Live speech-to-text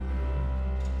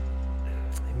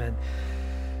Amen.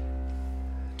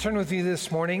 Turn with me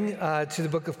this morning to the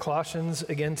book of Colossians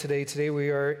again today. Today we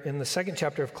are in the second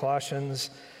chapter of Colossians,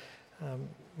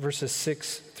 verses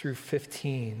 6 through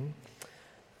 15.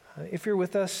 If you're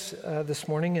with us this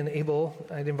morning and able,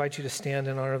 I'd invite you to stand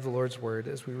in honor of the Lord's word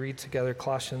as we read together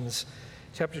Colossians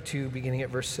chapter 2, beginning at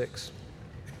verse 6.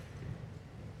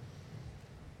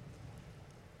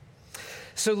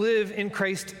 So live in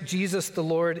Christ Jesus the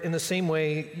Lord in the same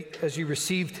way as you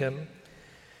received him.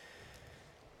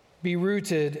 Be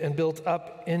rooted and built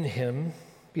up in him.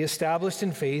 Be established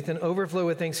in faith and overflow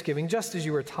with thanksgiving, just as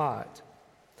you were taught.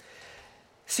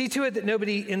 See to it that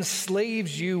nobody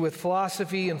enslaves you with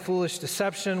philosophy and foolish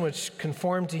deception, which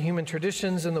conform to human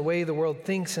traditions and the way the world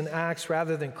thinks and acts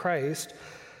rather than Christ.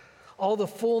 All the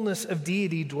fullness of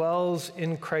deity dwells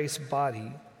in Christ's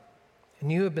body,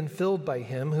 and you have been filled by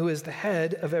him, who is the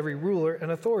head of every ruler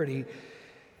and authority.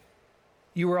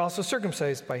 You were also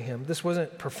circumcised by him. This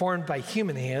wasn't performed by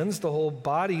human hands. The whole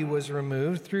body was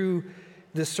removed through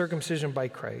this circumcision by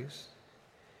Christ.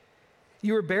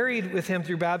 You were buried with him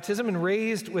through baptism and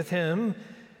raised with him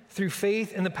through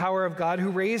faith in the power of God who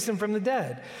raised him from the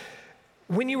dead.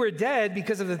 When you were dead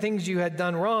because of the things you had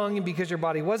done wrong and because your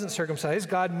body wasn't circumcised,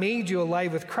 God made you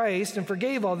alive with Christ and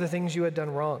forgave all the things you had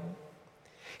done wrong.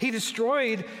 He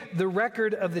destroyed the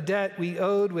record of the debt we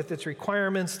owed with its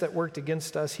requirements that worked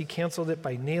against us. He canceled it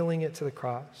by nailing it to the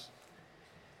cross.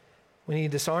 When he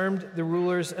disarmed the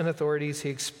rulers and authorities,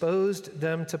 he exposed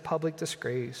them to public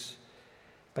disgrace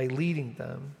by leading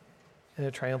them in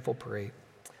a triumphal parade.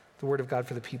 The word of God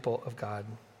for the people of God.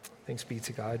 Thanks be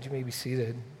to God. You may be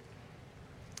seated.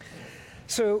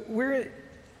 So we're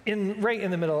right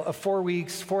in the middle of 4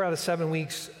 weeks, 4 out of 7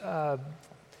 weeks,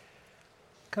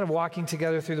 kind of walking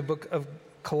together through the book of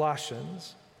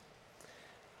Colossians.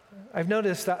 I've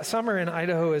noticed that summer in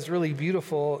Idaho is really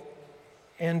beautiful,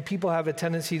 and people have a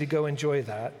tendency to go enjoy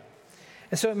that.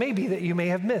 And so it may be that you may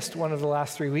have missed one of the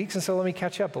last 3 weeks, and so let me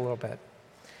catch up a little bit.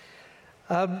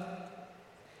 The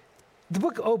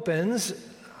book opens,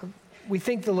 we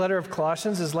think the letter of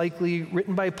Colossians is likely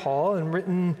written by Paul and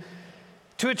written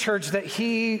to a church that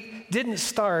he didn't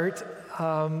start,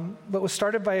 but was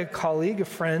started by a colleague, a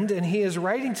friend, and he is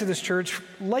writing to this church,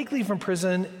 likely from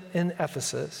prison in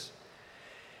Ephesus.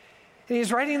 And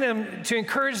he's writing them to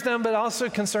encourage them, but also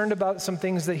concerned about some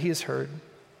things that he has heard.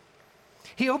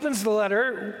 He opens the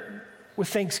letter with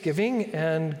thanksgiving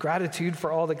and gratitude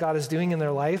for all that God is doing in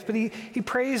their life, but he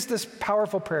prays this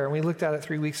powerful prayer, and we looked at it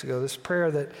 3 weeks ago, this prayer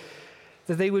that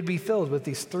they would be filled with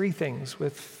these three things,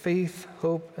 with faith,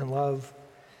 hope, and love.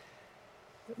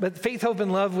 But faith, hope,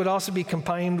 and love would also be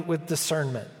combined with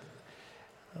discernment,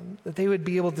 that they would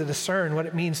be able to discern what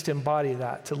it means to embody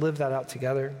that, to live that out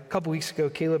together. A couple weeks ago,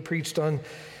 Caleb preached on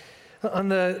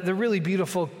the really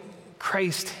beautiful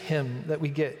Christ hymn that we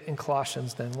get in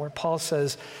Colossians then, where Paul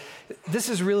says, this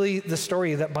is really the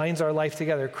story that binds our life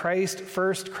together. Christ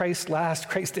first, Christ last,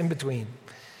 Christ in between.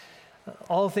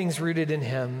 All things rooted in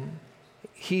him.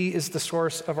 He is the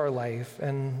source of our life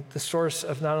and the source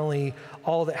of not only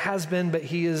all that has been, but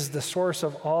he is the source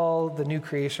of all the new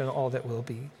creation, all that will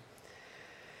be.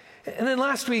 And then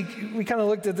last week, we kind of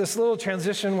looked at this little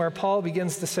transition where Paul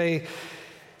begins to say,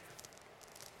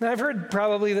 now I've heard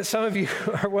probably that some of you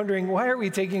are wondering, why are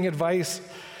we taking advice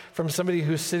from somebody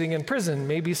who's sitting in prison?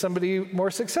 Maybe somebody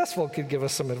more successful could give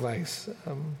us some advice.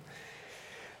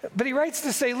 But he writes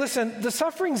to say, listen, the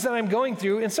sufferings that I'm going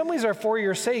through in some ways are for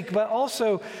your sake, but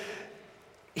also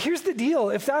here's the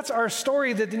deal. If that's our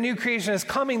story that the new creation is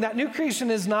coming, that new creation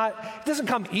it doesn't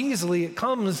come easily. It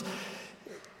comes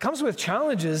with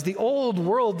challenges. The old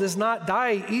world does not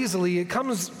die easily. It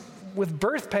comes with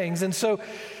birth pangs. And so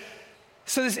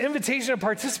this invitation to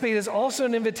participate is also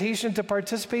an invitation to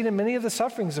participate in many of the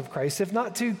sufferings of Christ, if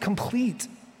not to complete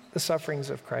the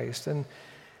sufferings of Christ. And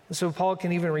so Paul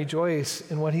can even rejoice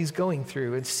in what he's going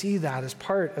through and see that as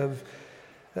part of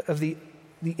the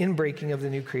inbreaking of the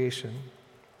new creation.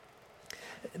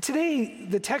 Today,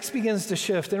 the text begins to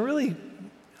shift and really,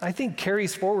 I think,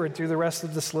 carries forward through the rest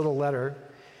of this little letter.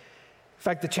 In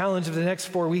fact, the challenge of the next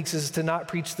 4 weeks is to not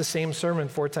preach the same sermon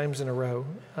 4 times in a row.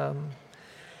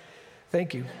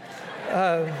 Thank you.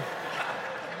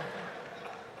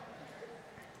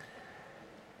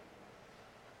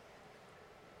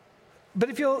 But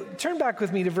if you'll turn back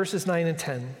with me to verses 9 and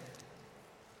 10.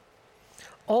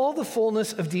 All the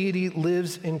fullness of deity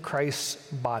lives in Christ's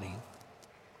body,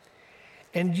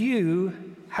 and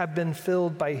you have been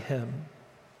filled by him.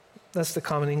 That's the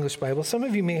Common English Bible. Some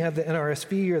of you may have the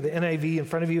NRSV or the NIV in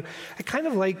front of you. I kind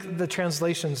of like the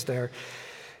translations there.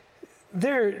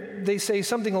 There, they say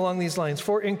something along these lines.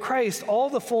 For in Christ, all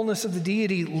the fullness of the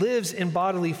deity lives in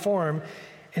bodily form,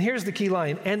 And here's the key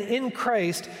line, and in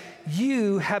Christ,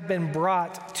 you have been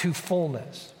brought to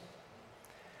fullness.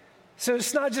 So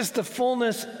it's not just the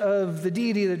fullness of the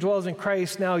deity that dwells in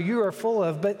Christ now you are full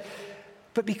of, but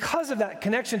because of that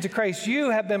connection to Christ, you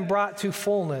have been brought to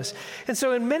fullness. And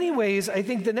so in many ways, I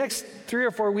think the next 3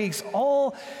 or 4 weeks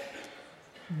all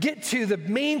get to the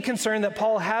main concern that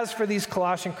Paul has for these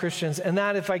Colossian Christians, and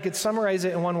that, if I could summarize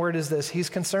it in one word, is this: he's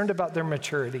concerned about their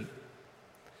maturity.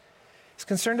 He's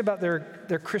concerned about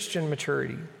their Christian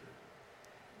maturity.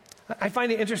 I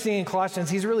find it interesting in Colossians,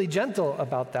 he's really gentle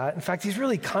about that. In fact, he's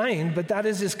really kind, but that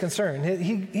is his concern.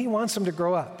 He wants them to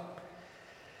grow up.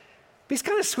 But he's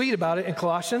kind of sweet about it in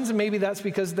Colossians, and maybe that's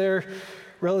because they're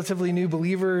relatively new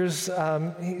believers.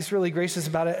 He's really gracious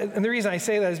about it. And the reason I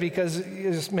say that is because,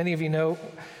 as many of you know,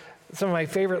 some of my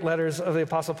favorite letters of the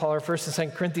Apostle Paul are 1st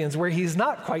and 2nd Corinthians, where he's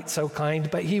not quite so kind,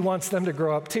 but he wants them to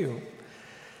grow up too.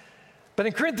 But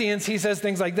in Corinthians, he says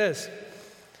things like this.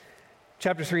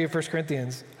 Chapter 3 of 1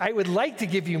 Corinthians, I would like to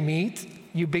give you meat,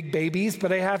 you big babies,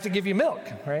 but I have to give you milk,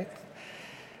 right?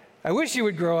 I wish you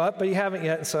would grow up, but you haven't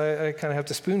yet, so I kind of have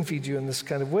to spoon feed you in this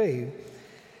kind of way.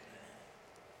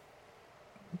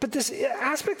 But this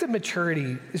aspect of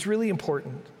maturity is really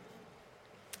important.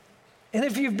 And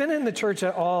if you've been in the church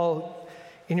at all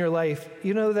in your life,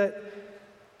 you know that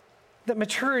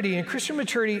maturity, and Christian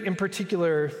maturity in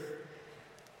particular,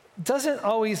 doesn't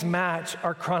always match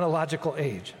our chronological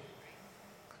age.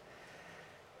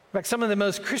 In fact, some of the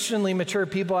most Christianly mature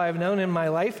people I've known in my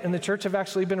life in the church have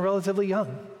actually been relatively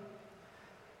young.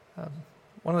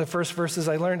 One of the first verses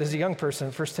I learned as a young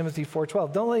person, 1 Timothy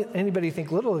 4:12, don't let anybody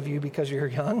think little of you because you're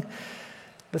young,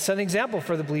 but set an example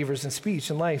for the believers in speech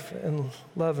and life and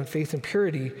love and faith and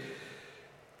purity.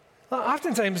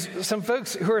 Oftentimes, some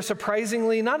folks who are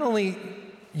surprisingly not only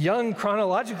young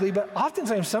chronologically, but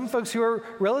oftentimes some folks who are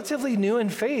relatively new in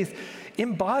faith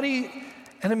embody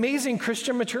an amazing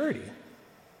Christian maturity.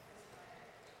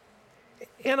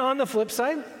 And on the flip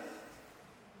side,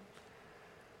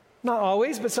 not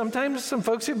always, but sometimes some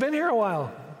folks who've been here a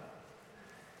while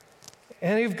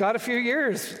and you've got a few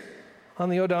years on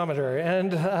the odometer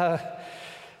and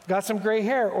got some gray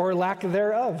hair or lack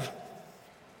thereof.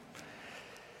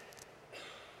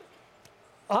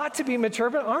 Ought to be mature,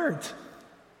 but aren't.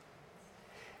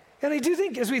 And I do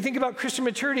think, as we think about Christian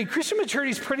maturity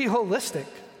is pretty holistic.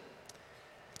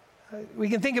 We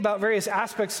can think about various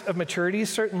aspects of maturity.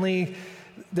 Certainly,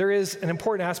 there is an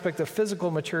important aspect of physical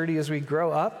maturity as we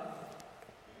grow up.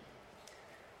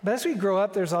 But as we grow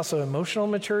up, there's also emotional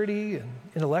maturity and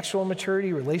intellectual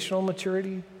maturity, relational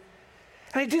maturity.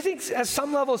 And I do think at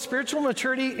some level, spiritual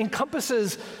maturity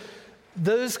encompasses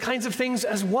those kinds of things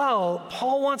as well.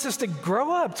 Paul wants us to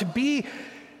grow up, to be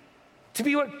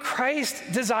what Christ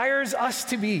desires us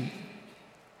to be,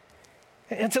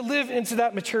 and to live into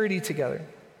that maturity together.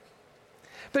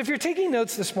 But if you're taking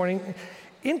notes this morning,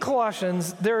 in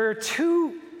Colossians, there are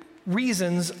 2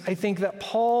 reasons, I think, that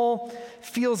Paul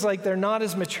feels like they're not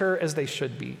as mature as they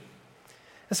should be.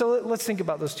 And so let's think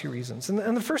about those 2 reasons.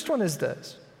 And the first one is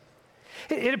this.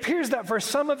 It appears that for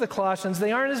some of the Colossians,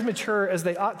 they aren't as mature as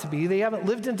they ought to be. They haven't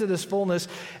lived into this fullness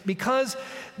because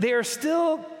they are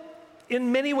still,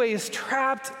 in many ways,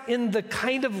 trapped in the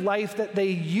kind of life that they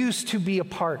used to be a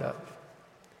part of.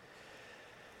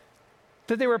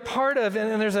 That they were part of,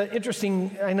 and there's an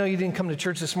interesting, I know you didn't come to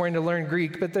church this morning to learn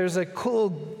Greek, but there's a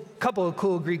couple of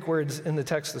cool Greek words in the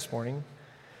text this morning.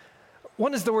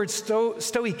 One is the word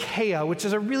stoicheia, which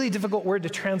is a really difficult word to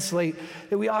translate,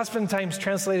 that we oftentimes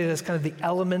translate it as kind of the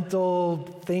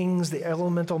elemental things, the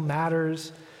elemental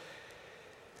matters.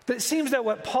 But it seems that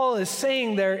what Paul is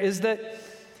saying there is that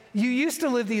you used to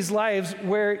live these lives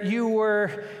where you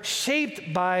were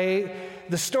shaped by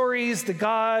the stories, the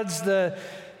gods, the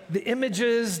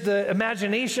images, the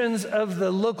imaginations of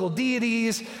the local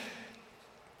deities,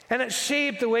 and it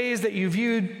shaped the ways that you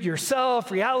viewed yourself,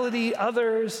 reality,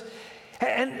 others,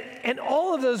 and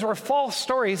all of those were false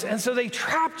stories, and so they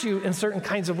trapped you in certain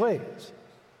kinds of ways.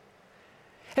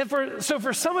 And so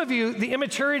for some of you, the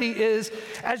immaturity is,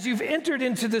 as you've entered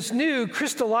into this new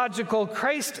Christological,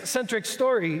 Christ-centric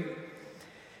story,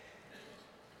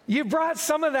 you brought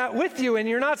some of that with you, and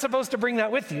you're not supposed to bring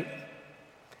that with you.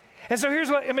 And so here's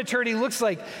what immaturity looks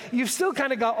like. You've still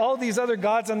kind of got all these other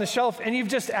gods on the shelf, and you've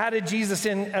just added Jesus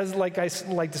in as, like I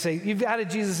like to say, you've added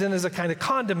Jesus in as a kind of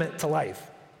condiment to life.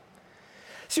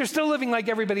 So you're still living like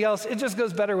everybody else. It just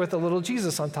goes better with a little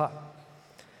Jesus on top.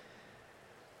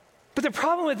 But the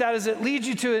problem with that is it leads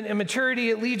you to an immaturity.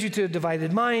 It leads you to a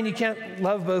divided mind. You can't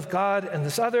love both God and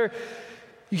this other.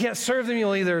 You can't serve them.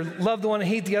 You'll either love the one and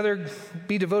hate the other,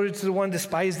 be devoted to the one,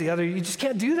 despise the other. You just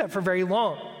can't do that for very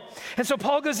long. And so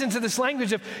Paul goes into this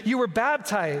language of, you were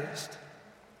baptized.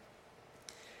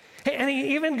 And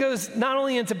he even goes not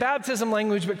only into baptism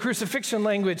language, but crucifixion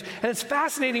language. And it's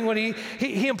fascinating when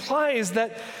he implies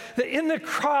that in the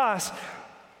cross,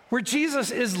 where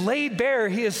Jesus is laid bare,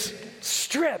 he is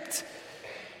stripped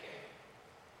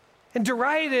and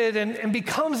derided and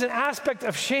becomes an aspect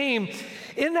of shame.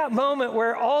 In that moment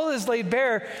where all is laid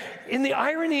bare, in the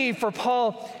irony for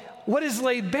Paul, what is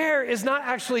laid bare is not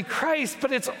actually Christ,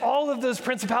 but it's all of those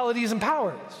principalities and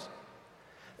powers.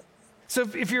 So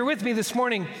if you're with me this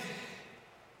morning,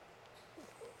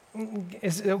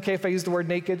 is it okay if I use the word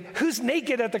naked? Who's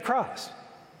naked at the cross?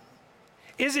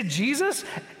 Is it Jesus?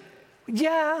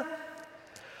 Yeah.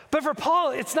 But for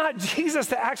Paul, it's not Jesus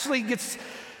that actually gets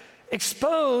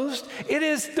exposed. It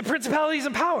is the principalities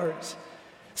and powers.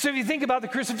 So if you think about the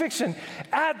crucifixion,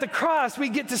 at the cross, we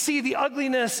get to see the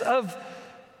ugliness of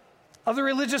the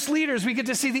religious leaders. We get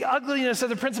to see the ugliness of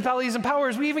the principalities and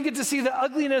powers. We even get to see the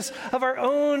ugliness of our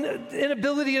own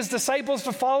inability as disciples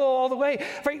to follow all the way.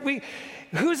 Right?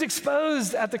 Who's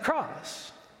exposed at the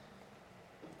cross?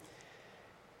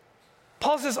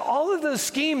 Paul says all of those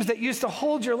schemes that used to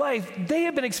hold your life, they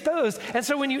have been exposed. And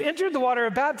so when you entered the water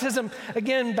of baptism,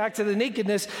 again, back to the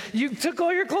nakedness, you took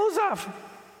all your clothes off.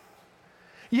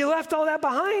 You left all that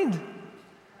behind.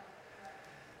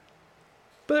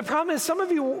 But the problem is some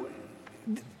of you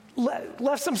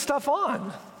left some stuff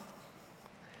on.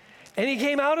 And he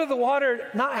came out of the water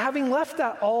not having left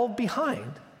that all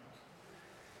behind.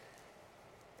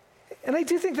 And I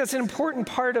do think that's an important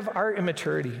part of our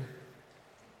immaturity.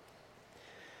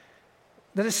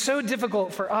 That it's so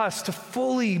difficult for us to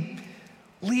fully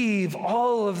leave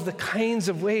all of the kinds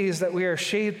of ways that we are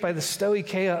shaped by the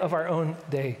stoicheia of our own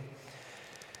day.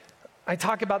 I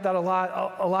talk about that a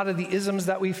lot of the isms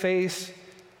that we face.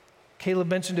 Caleb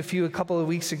mentioned a couple of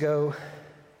weeks ago.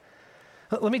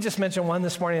 Let me just mention one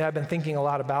this morning that I've been thinking a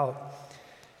lot about,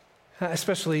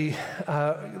 especially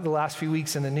the last few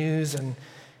weeks in the news and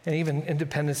even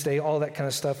Independence Day, all that kind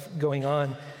of stuff going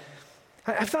on.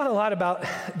 I've thought a lot about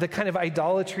the kind of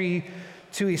idolatry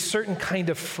to a certain kind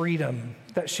of freedom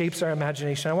that shapes our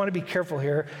imagination. I want to be careful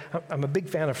here. I'm a big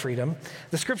fan of freedom.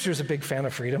 The Scripture is a big fan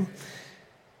of freedom.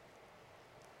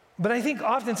 But I think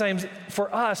oftentimes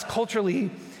for us,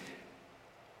 culturally,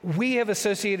 we have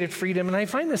associated freedom, and I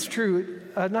find this true,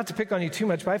 not to pick on you too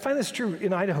much, but I find this true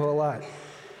in Idaho a lot.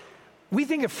 We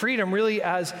think of freedom really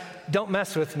as, don't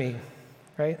mess with me,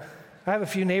 right? I have a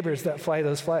few neighbors that fly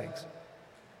those flags.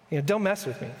 Don't mess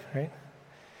with me, right?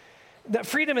 That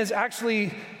freedom is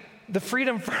actually the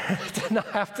freedom to not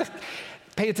have to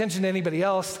pay attention to anybody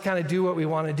else, to kind of do what we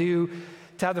want to do,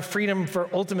 to have the freedom for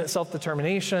ultimate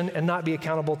self-determination and not be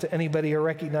accountable to anybody or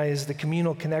recognize the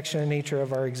communal connection and nature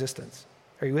of our existence.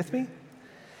 Are you with me?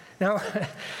 Now,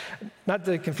 not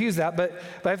to confuse that, but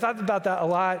I've thought about that a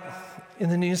lot in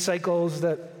the news cycles,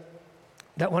 that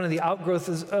one of the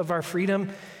outgrowths of our freedom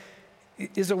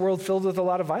is a world filled with a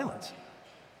lot of violence.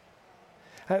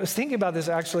 I was thinking about this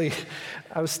actually.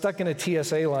 I was stuck in a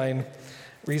TSA line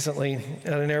recently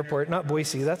at an airport, not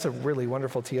Boise. That's a really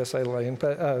wonderful TSA line,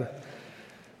 but I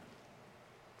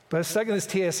was stuck in this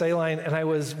TSA line, and I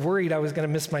was worried I was going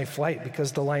to miss my flight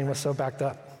because the line was so backed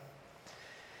up.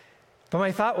 But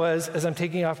my thought was, as I'm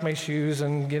taking off my shoes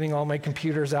and getting all my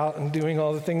computers out and doing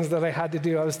all the things that I had to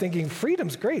do, I was thinking,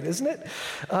 freedom's great, isn't it?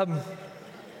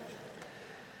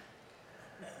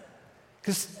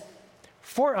 Because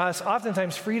for us,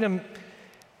 oftentimes freedom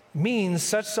means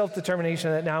such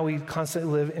self-determination that now we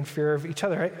constantly live in fear of each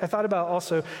other. I thought about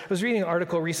also, I was reading an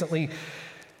article recently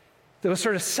that was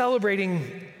sort of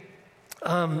celebrating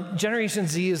Generation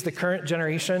Z is the current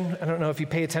generation. I don't know if you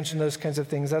pay attention to those kinds of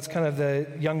things. That's kind of the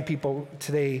young people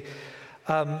today.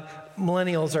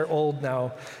 Millennials are old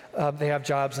now. They have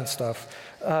jobs and stuff.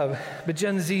 But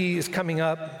Gen Z is coming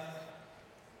up,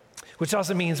 which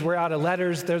also means we're out of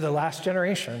letters. They're the last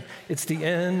generation. It's the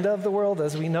end of the world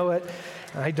as we know it.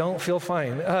 I don't feel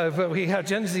fine. But we have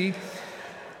Gen Z.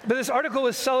 But this article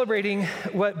was celebrating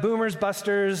what boomers,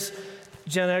 busters,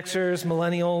 Gen Xers,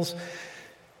 millennials,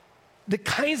 the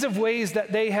kinds of ways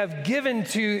that they have given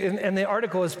to, and the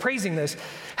article is praising this,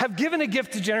 have given a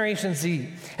gift to Generation Z.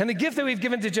 And the gift that we've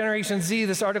given to Generation Z,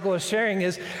 this article is sharing,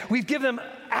 is we've given them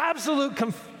absolute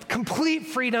complete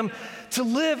freedom to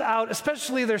live out,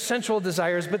 especially their sensual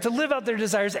desires, but to live out their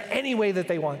desires any way that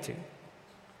they want to.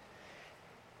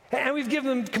 And we've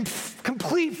given them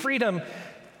complete freedom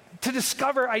to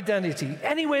discover identity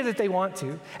any way that they want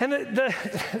to. And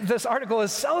this article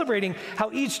is celebrating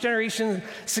how each generation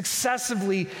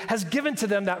successively has given to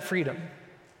them that freedom.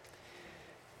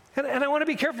 And I want to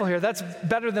be careful here. That's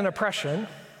better than oppression.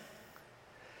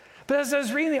 But as I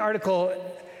was reading the article,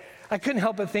 I couldn't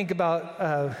help but think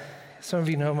about, some of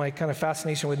you know my kind of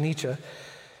fascination with Nietzsche.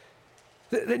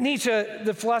 That Nietzsche,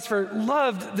 the philosopher,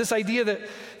 loved this idea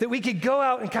that we could go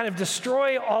out and kind of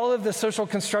destroy all of the social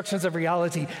constructions of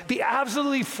reality, be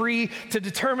absolutely free to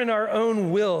determine our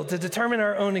own will, to determine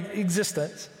our own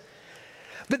existence.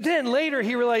 But then later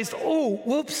he realized, oh,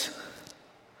 whoops,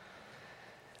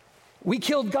 we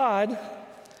killed God.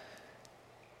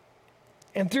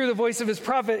 And through the voice of his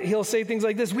prophet, he'll say things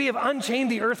like this: we have unchained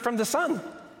the earth from the sun.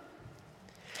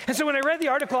 And so when I read the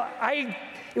article,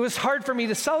 it was hard for me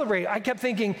to celebrate. I kept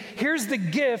thinking, here's the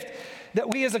gift that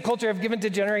we as a culture have given to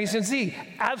Generation Z.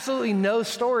 Absolutely no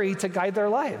story to guide their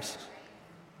lives,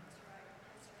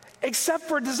 except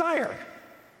for desire.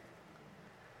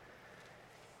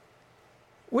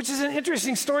 Which is an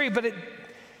interesting story, but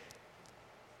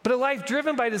a life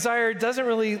driven by desire doesn't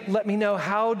really let me know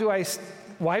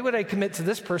why would I commit to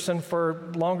this person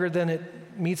for longer than it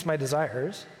meets my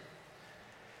desires?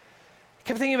 I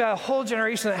kept thinking about a whole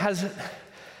generation that has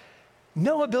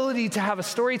no ability to have a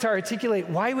story to articulate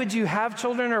why would you have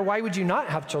children or why would you not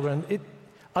have children,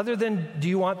 other than do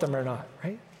you want them or not,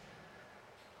 right?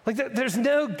 Like there's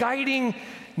no guiding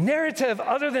narrative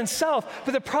other than self.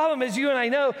 But the problem, as you and I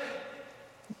know,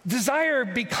 desire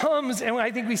becomes, and I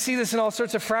think we see this in all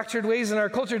sorts of fractured ways in our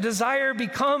culture, desire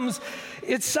becomes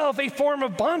itself a form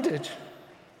of bondage.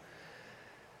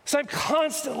 So I'm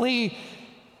constantly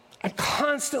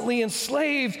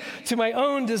enslaved to my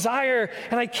own desire,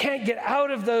 and I can't get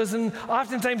out of those, and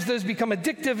oftentimes those become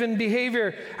addictive in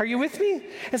behavior. Are you with me?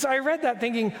 And so I read that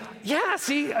thinking, yeah,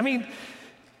 see, I mean,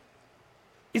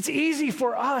 it's easy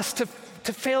for us to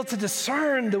fail to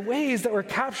discern the ways that we're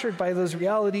captured by those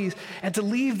realities and to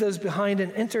leave those behind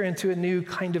and enter into a new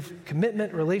kind of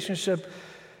commitment, relationship,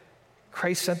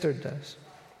 Christ-centeredness.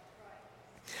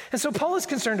 And so Paul is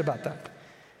concerned about that.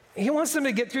 He wants them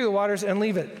to get through the waters and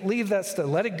leave that stuff.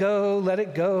 Let it go, let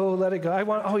it go, let it go. I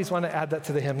always want to add that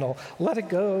to the hymnal. Let it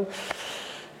go.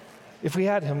 If we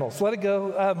had hymnals, let it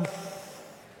go.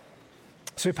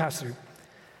 So we pass through.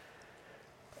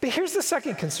 But here's the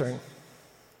second concern.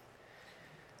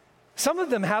 Some of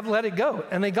them have let it go,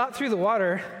 and they got through the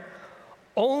water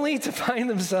only to find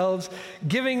themselves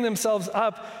giving themselves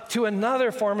up to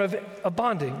another form of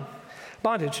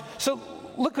bondage. So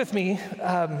look with me,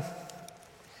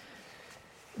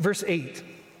 verse 8.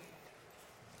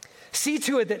 See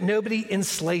to it that nobody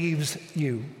enslaves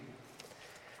you.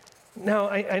 Now,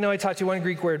 I know I taught you one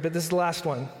Greek word, but this is the last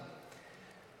one.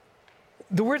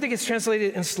 The word that gets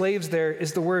translated enslaves there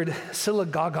is the word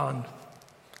synagogon.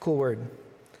 Cool word.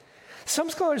 Some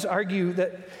scholars argue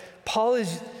that Paul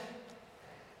is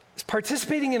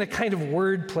participating in a kind of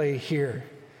wordplay here.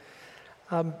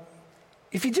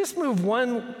 If you just move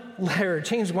one letter,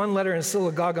 change one letter in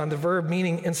synagogon, the verb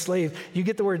meaning enslave, you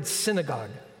get the word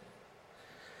synagogue.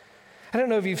 I don't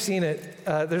know if you've seen it.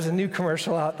 There's a new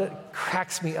commercial out that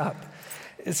cracks me up.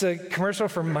 It's a commercial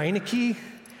for Meineke,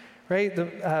 right?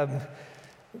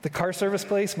 The car service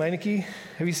place, Meineke.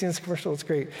 Have you seen this commercial? It's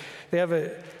great. They have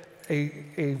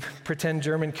a pretend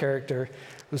German character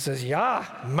who says, "Ja,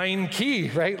 mein Key,"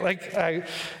 right? Like,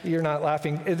 you're not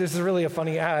laughing. This is really a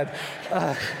funny ad.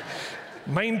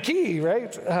 Mein Key,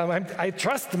 right? I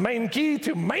trust mein Key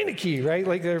to Meineke, right?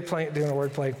 Like they're doing a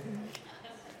word play.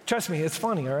 Trust me, it's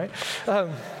funny, all right?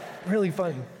 Really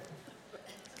funny.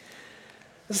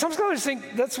 Some scholars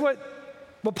think that's what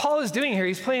Paul is doing here.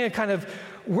 He's playing a kind of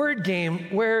word game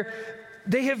where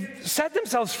they have set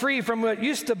themselves free from what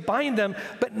used to bind them,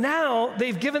 but now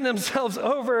they've given themselves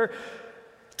over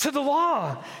to the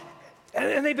law.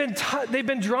 And they've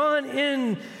been drawn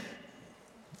in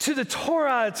to the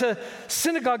Torah, to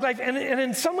synagogue life. And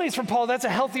in some ways for Paul, that's a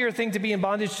healthier thing to be in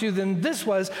bondage to than this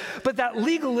was, but that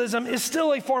legalism is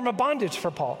still a form of bondage for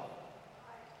Paul.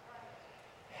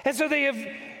 And so they have,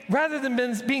 rather than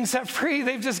being set free,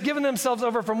 they've just given themselves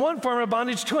over from one form of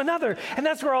bondage to another. And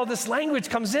that's where all this language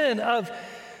comes in of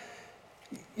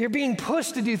you're being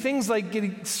pushed to do things like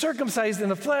getting circumcised in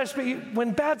the flesh, but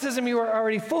when baptism, you are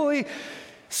already fully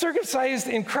circumcised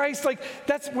in Christ. Like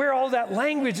that's where all that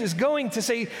language is going to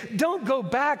say, don't go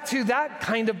back to that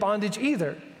kind of bondage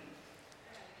either.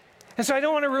 And so I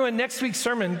don't want to ruin next week's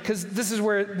sermon because this is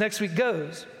where next week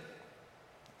goes.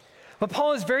 But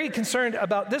Paul is very concerned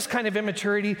about this kind of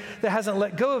immaturity that hasn't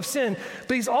let go of sin,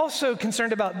 but he's also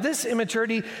concerned about this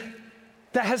immaturity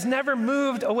that has never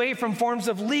moved away from forms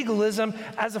of legalism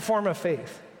as a form of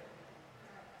faith.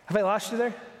 Have I lost you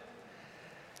there?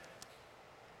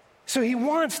 So he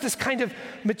wants this kind of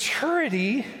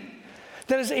maturity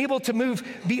that is able to move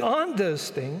beyond those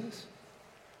things.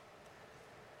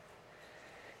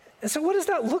 And so what does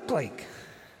that look like?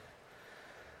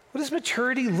 What does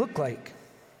maturity look like?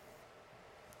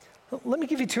 Let me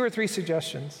give you 2 or 3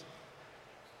 suggestions.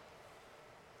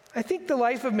 I think the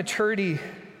life of maturity,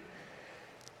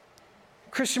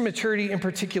 Christian maturity in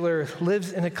particular,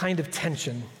 lives in a kind of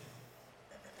tension.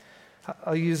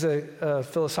 I'll use a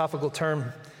philosophical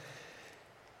term.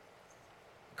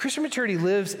 Christian maturity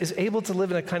is able to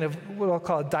live in a kind of what I'll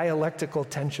call a dialectical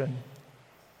tension.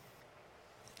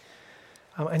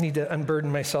 I need to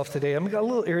unburden myself today. I'm a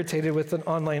little irritated with an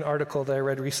online article that I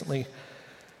read recently.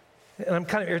 And I'm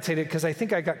kind of irritated because I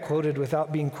think I got quoted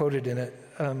without being quoted in it.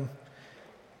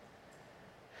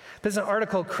 There's an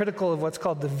article critical of what's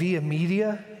called the via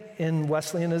media in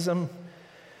Wesleyanism.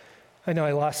 I know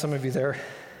I lost some of you there.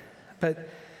 But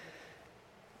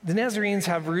the Nazarenes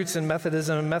have roots in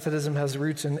Methodism, and Methodism has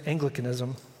roots in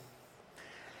Anglicanism.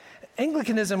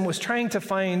 Anglicanism was trying to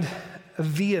find a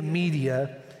via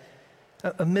media,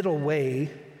 a middle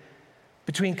way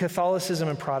between Catholicism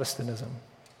and Protestantism.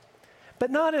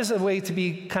 But not as a way to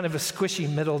be kind of a squishy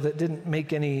middle that didn't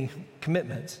make any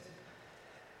commitments.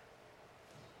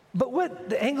 But what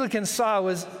the Anglicans saw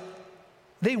was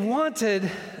they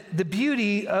wanted the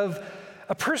beauty of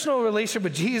a personal relationship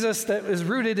with Jesus that was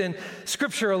rooted in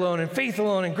Scripture alone and faith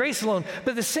alone and grace alone.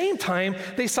 But at the same time,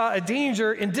 they saw a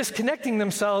danger in disconnecting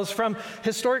themselves from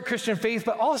historic Christian faith,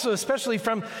 but also especially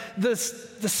from the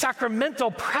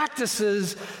sacramental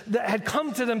practices that had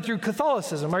come to them through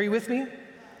Catholicism. Are you with me?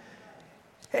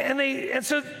 And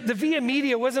so the via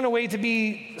media wasn't a way to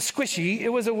be squishy. It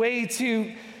was a way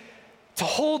to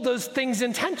hold those things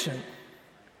in tension.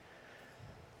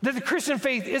 That the Christian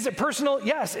faith, is it personal?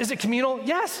 Yes. Is it communal?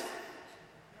 Yes.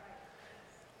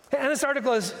 And this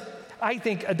article is, I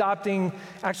think, adopting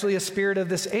actually a spirit of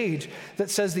this age that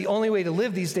says the only way to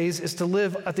live these days is to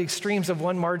live at the extremes of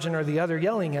one margin or the other,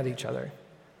 yelling at each other.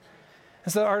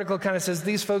 And so the article kind of says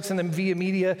these folks in the via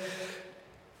media,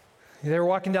 they're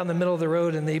walking down the middle of the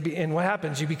road and what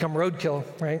happens? You become roadkill,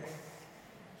 right?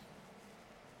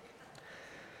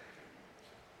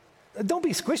 Don't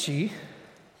be squishy.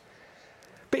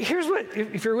 But here's what,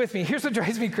 if you're with me, here's what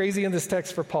drives me crazy in this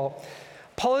text for Paul.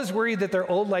 Paul is worried that their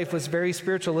old life was very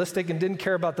spiritualistic and didn't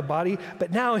care about the body,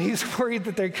 but now he's worried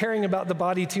that they're caring about the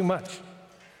body too much.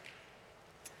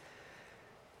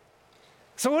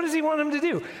 So what does he want them to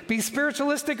do? Be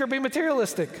spiritualistic or be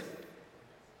materialistic?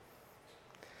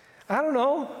 I don't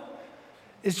know.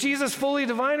 Is Jesus fully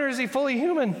divine or is he fully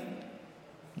human?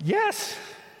 Yes.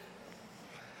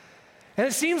 And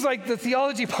it seems like the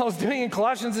theology Paul's doing in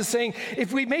Colossians is saying,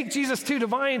 if we make Jesus too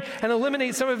divine and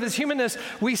eliminate some of his humanness,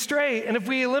 we stray. And if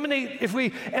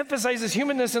we emphasize his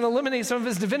humanness and eliminate some of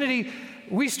his divinity,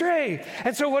 we stray.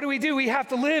 And so what do? We have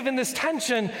to live in this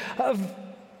tension of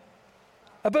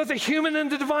both the human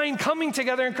and the divine coming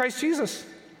together in Christ Jesus.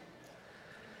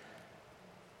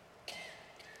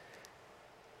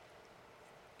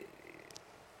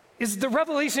 Is the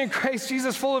revelation in Christ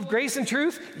Jesus full of grace and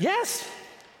truth? Yes.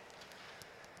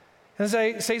 As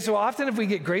I say so often, if we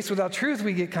get grace without truth,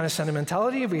 we get kind of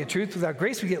sentimentality. If we get truth without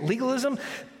grace, we get legalism.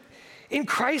 In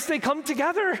Christ, they come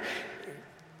together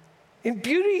in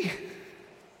beauty.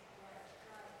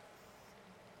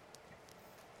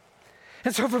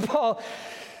 And so for Paul,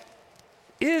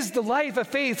 is the life of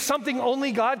faith something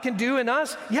only God can do in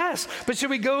us? Yes. But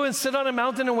should we go and sit on a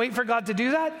mountain and wait for God to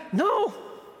do that? No.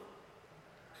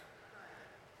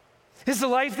 Is the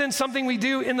life then something we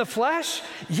do in the flesh?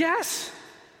 Yes.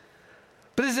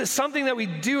 But is it something that we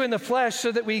do in the flesh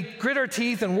so that we grit our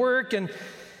teeth and work? And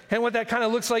what that kind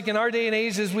of looks like in our day and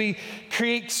age is we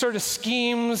create sort of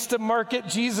schemes to market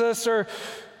Jesus, or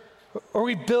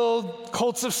we build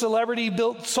cults of celebrity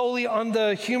built solely on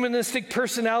the humanistic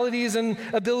personalities and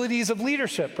abilities of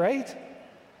leadership, right?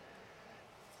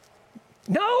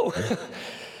 No.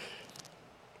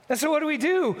 And so what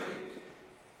do?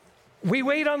 We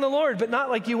wait on the Lord, but not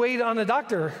like you wait on a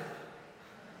doctor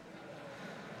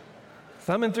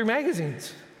thumbing through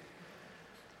magazines.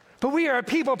 But we are a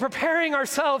people preparing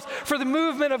ourselves for the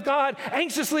movement of God,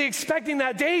 anxiously expecting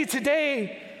that day to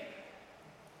day,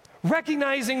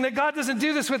 recognizing that God doesn't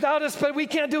do this without us, but we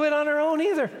can't do it on our own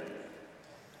either.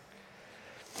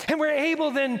 And we're able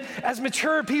then, as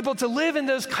mature people, to live in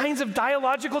those kinds of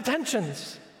dialogical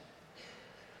tensions.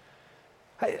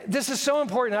 This is so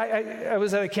important. I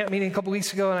was at a camp meeting a couple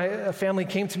weeks ago, and a family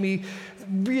came to me,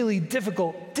 really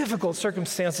difficult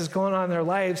circumstances going on in their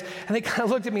lives, and they kind of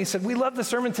looked at me and said, "We love the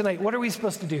sermon tonight. What are we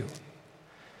supposed to do?"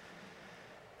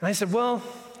 And I said, "Well,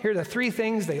 here are the 3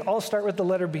 things. They all start with the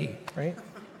letter B, right?"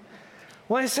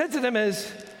 What I said to them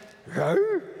is, I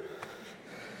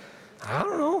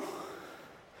don't know.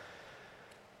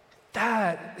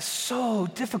 That is so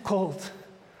difficult.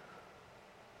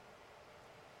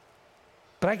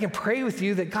 But I can pray with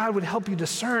you that God would help you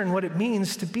discern what it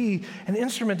means to be an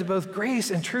instrument of both grace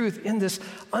and truth in this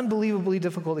unbelievably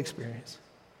difficult experience.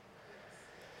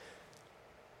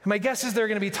 And my guess is there are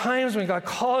going to be times when God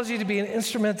calls you to be an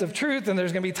instrument of truth, and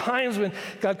there's going to be times when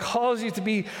God calls you to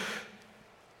be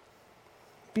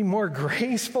more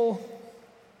graceful.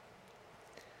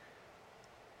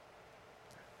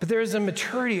 But there is a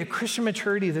maturity, a Christian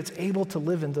maturity that's able to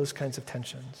live in those kinds of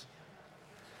tensions.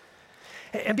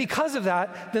 And because of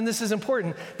that, then this is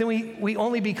important. Then we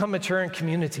only become mature in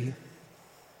community.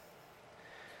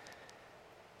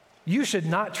 You should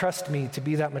not trust me to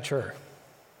be that mature.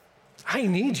 I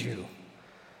need you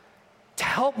to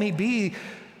help me be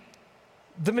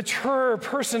the mature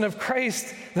person of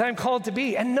Christ that I'm called to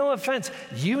be. And no offense,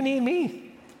 you need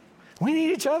me. We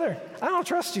need each other. I don't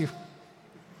trust you.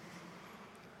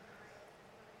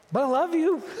 But I love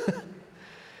you.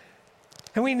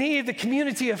 And we need the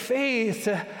community of faith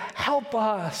to help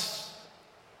us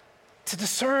to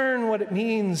discern what it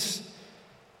means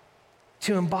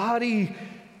to embody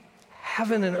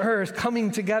heaven and earth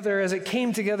coming together as it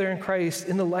came together in Christ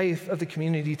in the life of the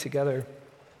community together.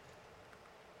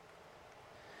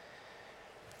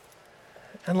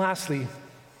 And lastly,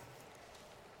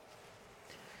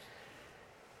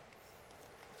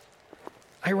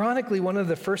 ironically, one of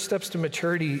the first steps to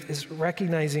maturity is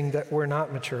recognizing that we're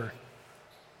not mature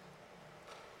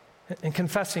and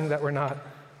confessing that we're not.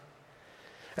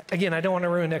 Again, I don't want to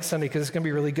ruin next Sunday because it's going to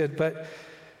be really good, but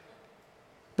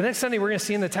next Sunday we're going to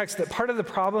see in the text that part of the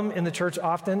problem in the church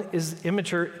often is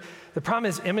immature. The problem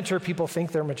is immature people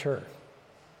think they're mature.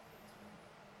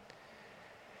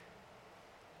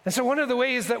 And so one of the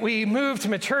ways that we move to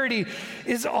maturity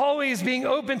is always being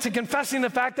open to confessing the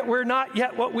fact that we're not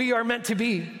yet what we are meant to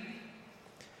be.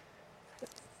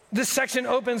 This section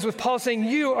opens with Paul saying,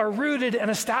 you are rooted and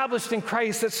established in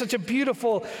Christ. That's such a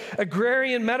beautiful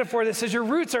agrarian metaphor that says your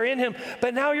roots are in him,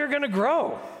 but now you're going to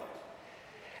grow.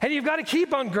 And you've got to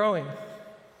keep on growing.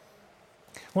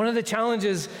 One of the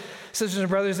challenges, sisters and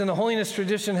brothers, in the holiness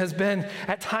tradition has been,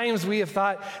 at times we have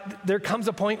thought, there comes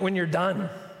a point when you're done.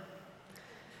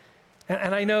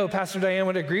 And I know Pastor Diane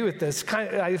would agree with this.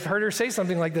 I've heard her say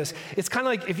something like this. It's kind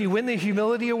of like if you win the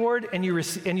humility award and you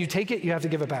take it, you have to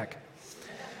give it back.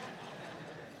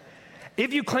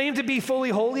 If you claim to be fully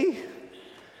holy,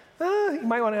 you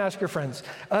might want to ask your friends.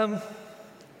 That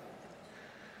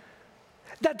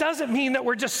doesn't mean that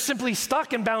we're just simply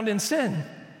stuck and bound in sin.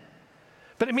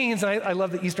 But it means, and I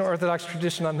love the Eastern Orthodox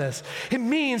tradition on this, it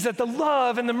means that the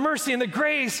love and the mercy and the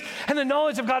grace and the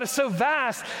knowledge of God is so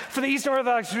vast for the Eastern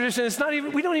Orthodox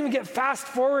tradition, we don't even get fast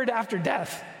forward after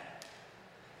death.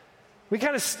 We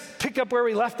kind of pick up where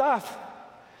we left off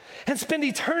and spend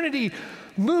eternity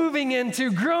moving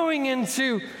into, growing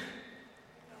into,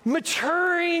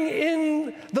 maturing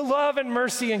in the love and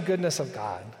mercy and goodness of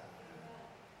God.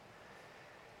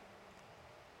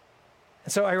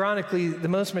 And so ironically, the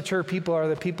most mature people are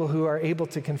the people who are able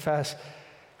to confess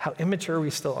how immature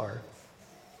we still are.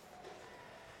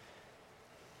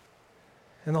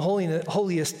 And the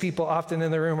holiest people often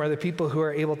in the room are the people who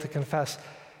are able to confess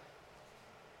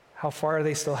how far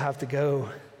they still have to go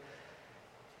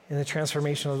in the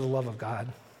transformation of the love of God.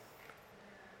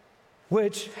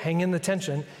 Which, hang in the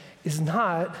tension, is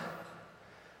not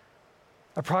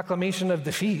a proclamation of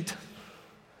defeat,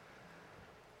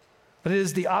 but it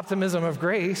is the optimism of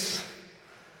grace.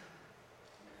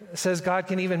 It says God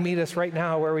can even meet us right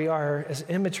now where we are, as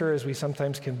immature as we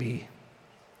sometimes can be,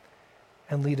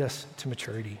 and lead us to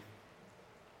maturity.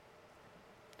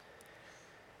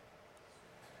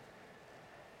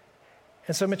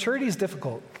 And so maturity is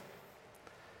difficult.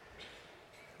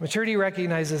 Maturity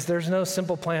recognizes there's no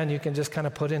simple plan you can just kind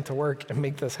of put into work and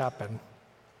make this happen.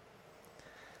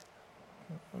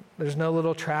 There's no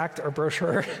little tract or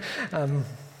brochure.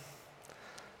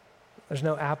 There's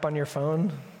no app on your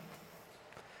phone.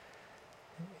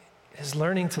 It is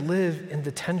learning to live in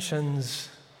the tensions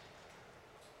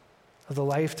of the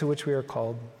life to which we are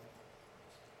called.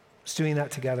 It's doing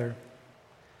that together.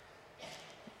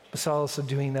 But also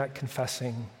doing that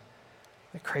confessing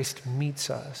that Christ meets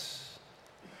us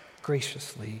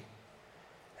graciously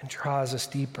and draws us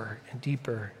deeper and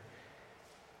deeper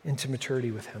into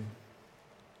maturity with him.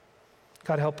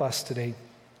 God, help us today.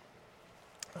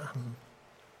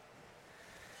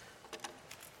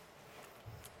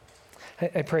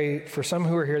 I pray for some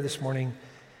who are here this morning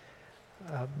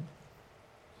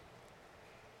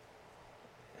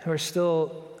who are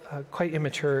still quite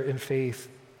immature in faith.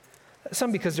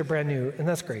 Some because they're brand new, and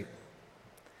that's great.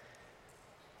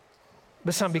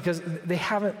 But some because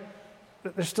they're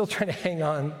still trying to hang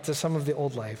on to some of the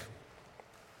old life.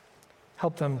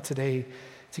 Help them today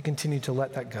to continue to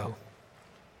let that go.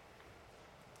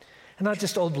 And not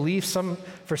just old beliefs.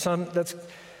 For some, that's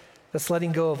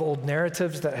letting go of old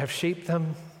narratives that have shaped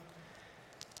them,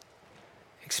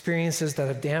 experiences that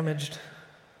have damaged.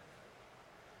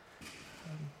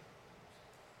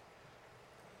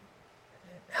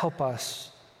 Help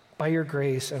us, by your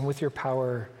grace and with your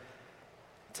power,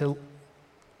 to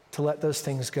let those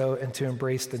things go and to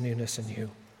embrace the newness in you.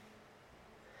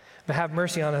 But have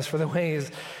mercy on us for the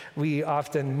ways we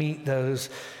often meet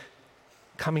those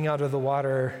coming out of the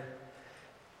water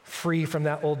free from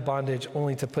that old bondage,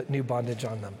 only to put new bondage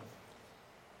on them.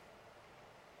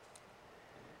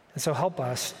 And so help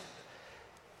us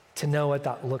to know what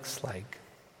that looks like.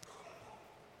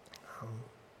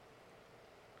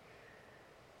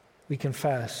 We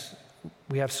confess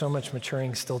we have so much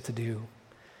maturing still to do.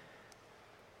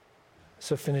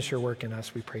 So finish your work in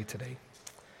us, we pray today.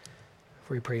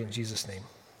 For we pray in Jesus' name.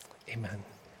 Amen.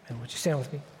 And would you stand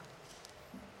with me?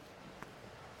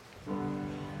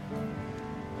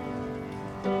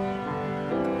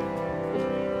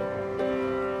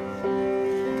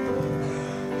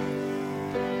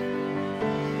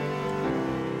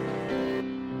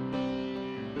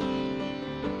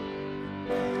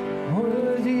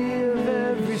 Worthy of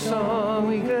every song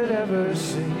we could ever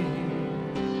sing.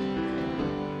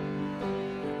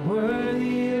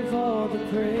 Worthy of all the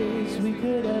praise we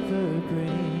could ever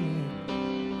bring.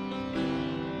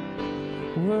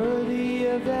 Worthy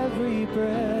of every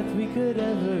breath we could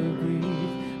ever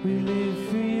breathe. We live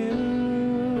for you.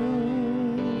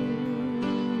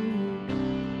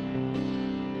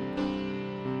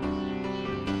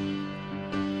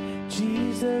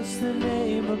 Jesus, the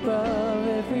name above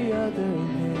every other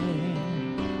name.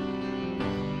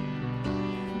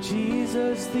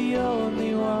 Jesus, the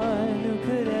only one who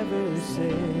could ever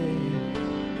save.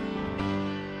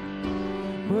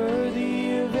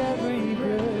 Worthy of every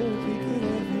breath we could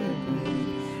ever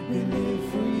breathe. We live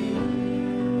for you.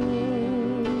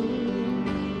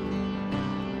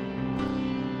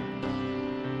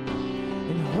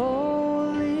 And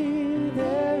holy,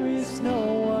 there is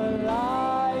no one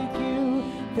like you.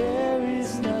 There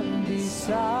is none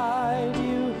beside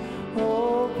you.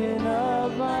 Open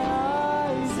up my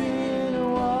eyes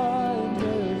in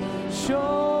wonder.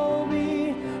 Show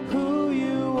me who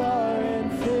you are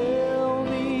and fill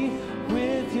me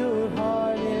with your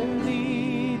heart and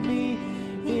lead me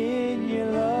in your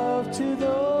love to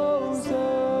those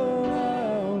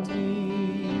around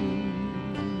me.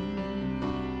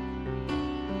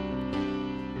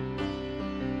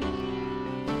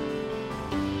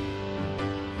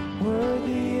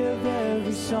 Worthy of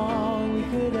every song we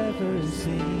could ever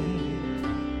sing.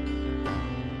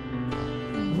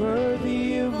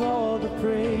 Worthy of all the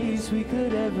praise we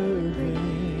could ever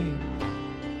bring.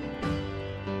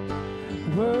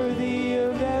 Worthy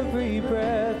of every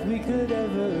breath we could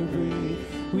ever breathe.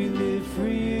 We live for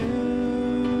you.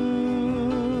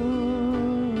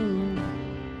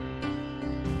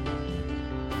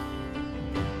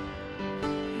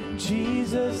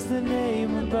 Jesus, the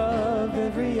name above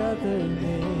every other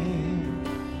name.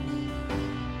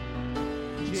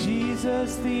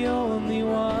 Jesus, the only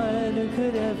one who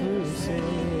could ever save.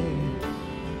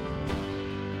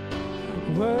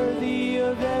 Worthy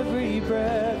of every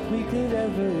breath we could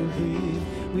ever breathe.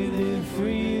 We live for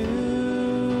you.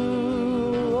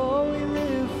 Oh, we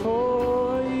live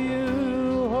for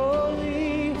you.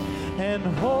 Holy and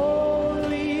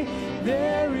holy,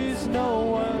 there is no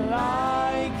one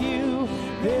like you.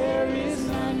 There is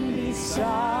none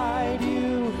beside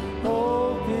you.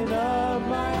 Open up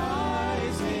my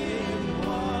eyes in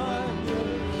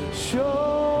wonder.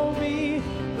 Show me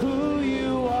who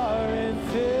you are and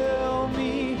fill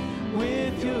me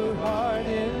with your heart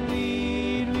and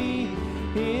lead me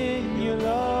in your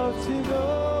love to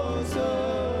those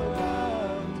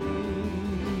around me.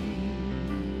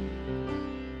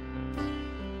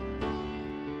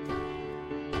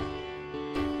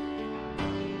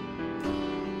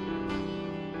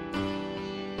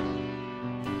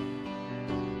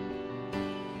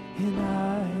 And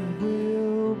I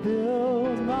will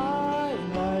build my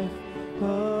life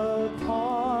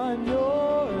upon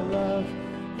your love.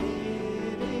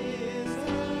 It is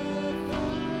the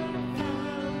firm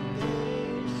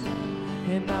foundation.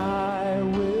 And I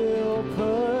will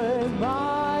put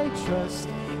my trust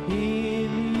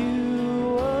in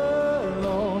you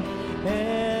alone.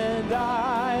 And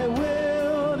I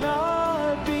will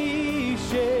not be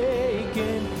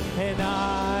shaken. And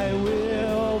I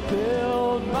will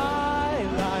build my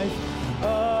life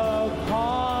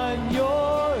upon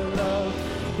your love.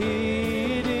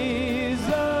 It is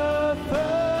a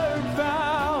firm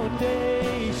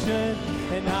foundation,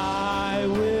 and I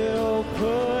will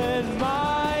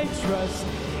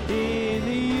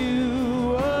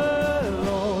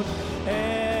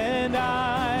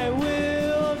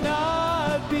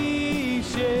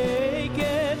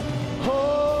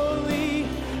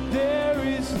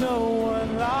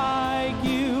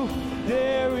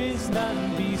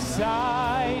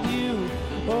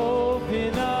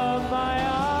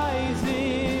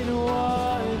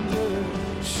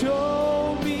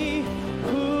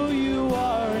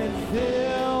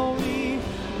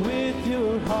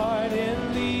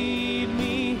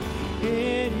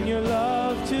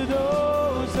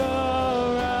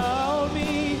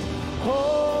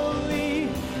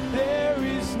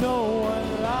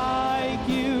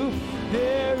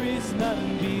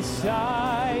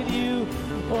beside you.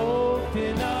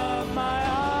 Open up my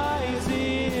eyes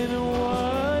in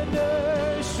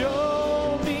wonder.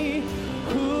 Show me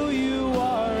who you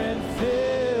are and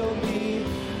fill me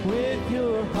with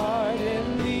your heart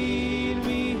and lead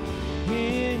me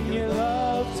in your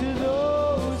love to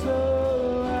those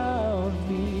around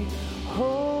me.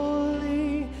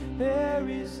 Holy, there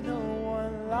is no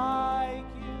one like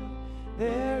you.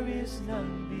 There is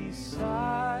none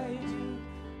beside you.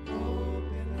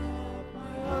 Open up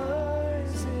my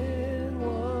eyes in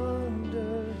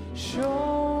wonder.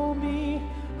 Show me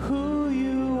who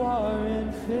you are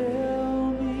and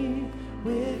fill me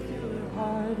with your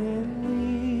heart and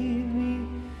lead me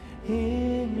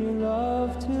in your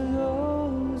love to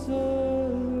those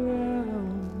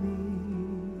around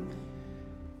me.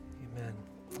 Amen.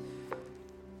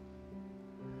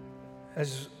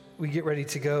 As we get ready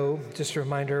to go, just a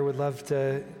reminder, would love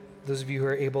to, those of you who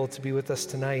are able to be with us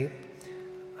tonight,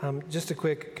 just a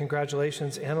quick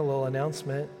congratulations and a little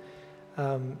announcement.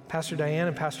 Pastor Diane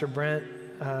and Pastor Brent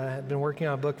have been working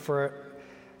on a book for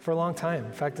a long time.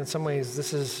 In fact, in some ways,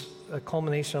 this is a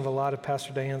culmination of a lot of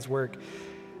Pastor Diane's work.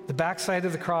 The Backside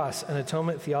of the Cross, an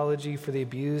atonement theology for the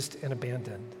abused and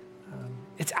abandoned.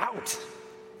 It's out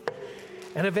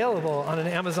and available on an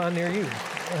Amazon near you.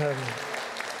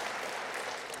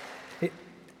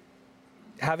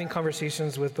 Having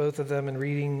conversations with both of them and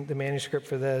reading the manuscript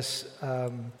for this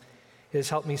has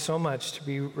helped me so much to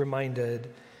be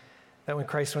reminded that when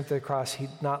Christ went to the cross, he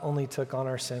not only took on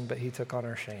our sin, but he took on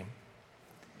our shame.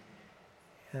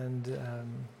 And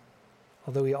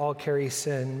although we all carry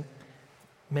sin,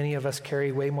 many of us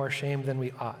carry way more shame than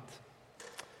we ought.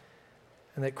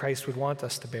 And that Christ would want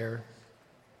us to bear,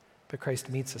 but Christ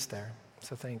meets us there.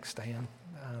 So thanks, Diane.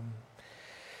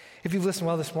 If you've listened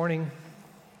well this morning,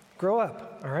 grow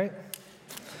up, all right?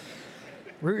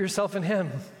 Root yourself in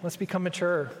him. Let's become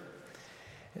mature.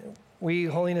 We,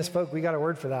 Holiness folk, we got a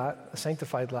word for that, a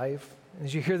sanctified life.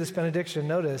 As you hear this benediction,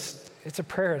 notice it's a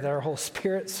prayer that our whole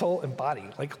spirit, soul, and body,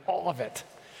 like all of it,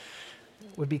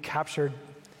 would be captured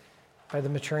by the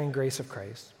maturing grace of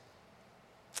Christ.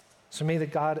 So may the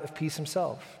God of peace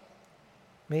himself,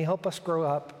 may he help us grow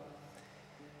up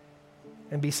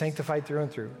and be sanctified through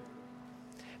and through.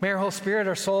 May our whole spirit,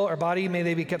 our soul, our body, may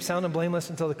they be kept sound and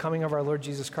blameless until the coming of our Lord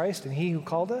Jesus Christ. And he who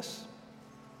called us,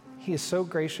 he is so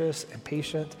gracious and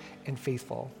patient and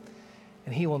faithful.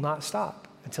 And he will not stop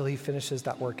until he finishes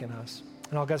that work in us.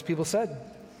 And all God's people said,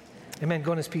 amen.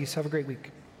 Go in his peace. Have a great week.